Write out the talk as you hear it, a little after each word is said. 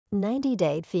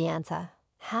90-Day Fiancé,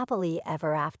 Happily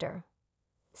Ever After.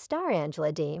 Star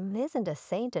Angela Deem isn't a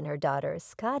saint, and her daughters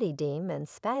Scottie Deem and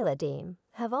Skyla Deem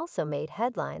have also made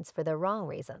headlines for the wrong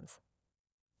reasons.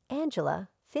 Angela,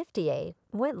 58,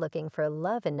 went looking for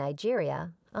love in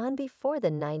Nigeria on Before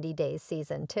the 90 Days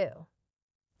Season 2.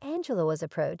 Angela was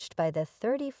approached by the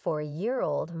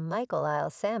 34-year-old Michael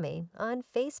Sami on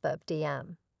Facebook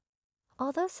DM.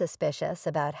 Although suspicious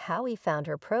about how he found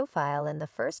her profile in the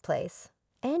first place,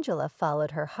 Angela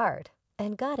followed her heart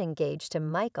and got engaged to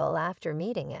Michael after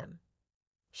meeting him.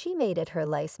 She made it her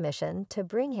life's mission to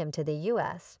bring him to the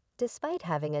U.S., despite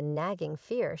having a nagging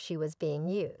fear she was being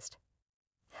used.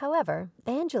 However,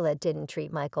 Angela didn't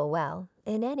treat Michael well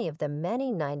in any of the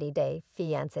many 90-day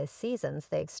Fiancé seasons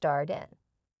they starred in.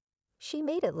 She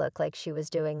made it look like she was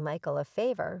doing Michael a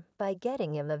favor by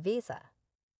getting him a visa.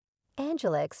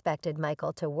 Angela expected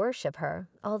Michael to worship her,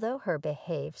 although her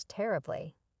behaved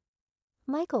terribly.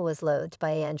 Michael was loathed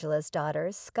by Angela's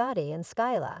daughters, Scottie and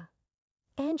Skyla.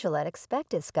 Angela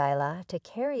expected Skyla to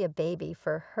carry a baby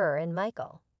for her and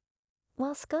Michael.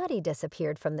 While Scottie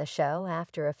disappeared from the show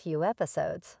after a few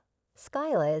episodes,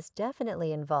 Skyla is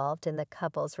definitely involved in the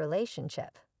couple's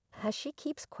relationship, as she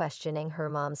keeps questioning her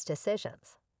mom's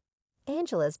decisions.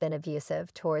 Angela's been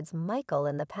abusive towards Michael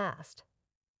in the past.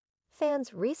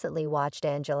 Fans recently watched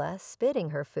Angela spitting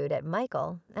her food at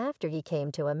Michael after he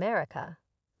came to America,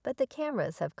 but the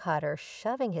cameras have caught her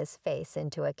shoving his face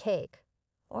into a cake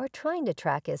or trying to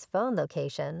track his phone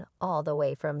location all the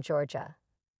way from Georgia.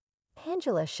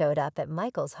 Angela showed up at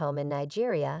Michael's home in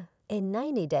Nigeria in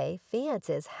 90-Day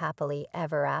Fiancé's Happily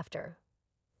Ever After,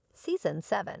 Season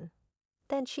 7.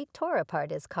 Then she tore apart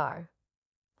his car.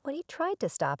 When he tried to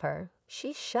stop her,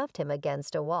 she shoved him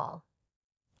against a wall.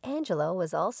 Angela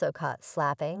was also caught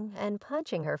slapping and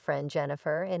punching her friend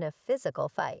Jennifer in a physical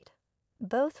fight.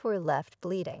 Both were left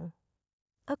bleeding.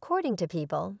 According to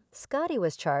People, Scottie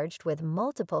was charged with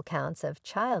multiple counts of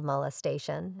child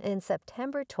molestation in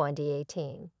September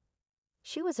 2018.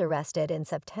 She was arrested in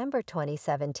September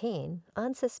 2017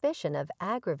 on suspicion of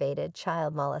aggravated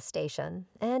child molestation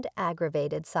and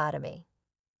aggravated sodomy.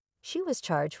 She was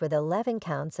charged with 11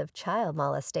 counts of child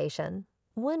molestation,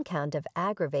 1 count of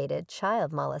aggravated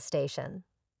child molestation,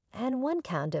 and 1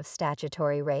 count of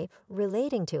statutory rape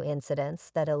relating to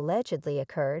incidents that allegedly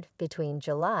occurred between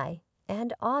July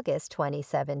and August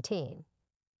 2017.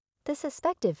 The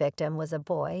suspected victim was a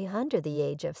boy under the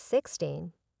age of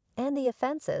 16, and the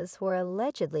offenses were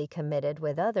allegedly committed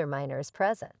with other minors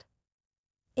present.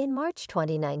 In March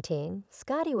 2019,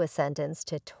 Scottie was sentenced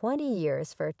to 20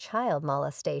 years for child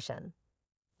molestation.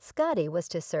 Scottie was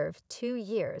to serve 2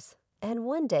 years and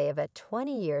 1 day of a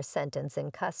 20-year sentence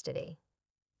in custody.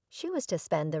 She was to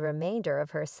spend the remainder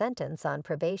of her sentence on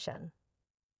probation.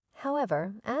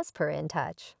 However, as per In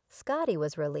Touch, Scottie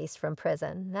was released from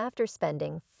prison after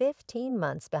spending 15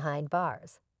 months behind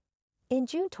bars. In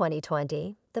June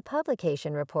 2020, the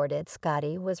publication reported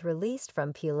Scottie was released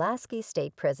from Pulaski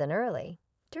State Prison early,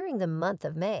 during the month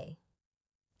of May.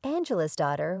 Angela's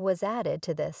daughter was added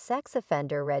to the sex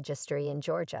offender registry in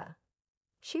Georgia.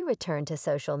 She returned to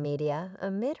social media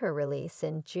amid her release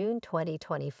in June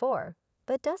 2024,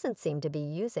 but doesn't seem to be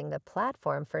using the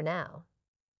platform for now.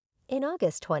 In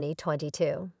August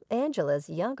 2022, Angela's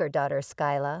younger daughter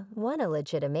Skyla won a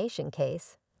legitimation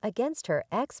case against her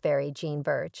ex-Barry Jean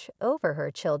Birch over her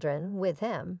children with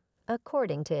him,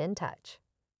 according to In Touch.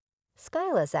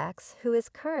 Skyla's ex, who is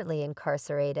currently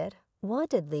incarcerated,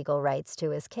 wanted legal rights to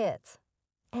his kids,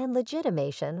 and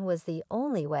legitimation was the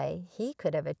only way he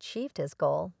could have achieved his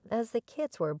goal, as the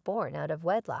kids were born out of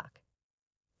wedlock.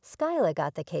 Skyla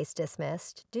got the case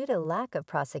dismissed due to lack of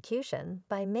prosecution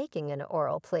by making an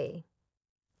oral plea.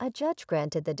 A judge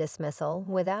granted the dismissal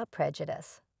without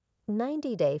prejudice.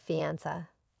 90-Day Fiancé,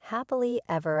 Happily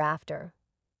Ever After.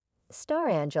 Star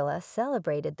Angela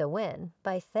celebrated the win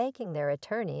by thanking their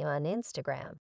attorney on Instagram.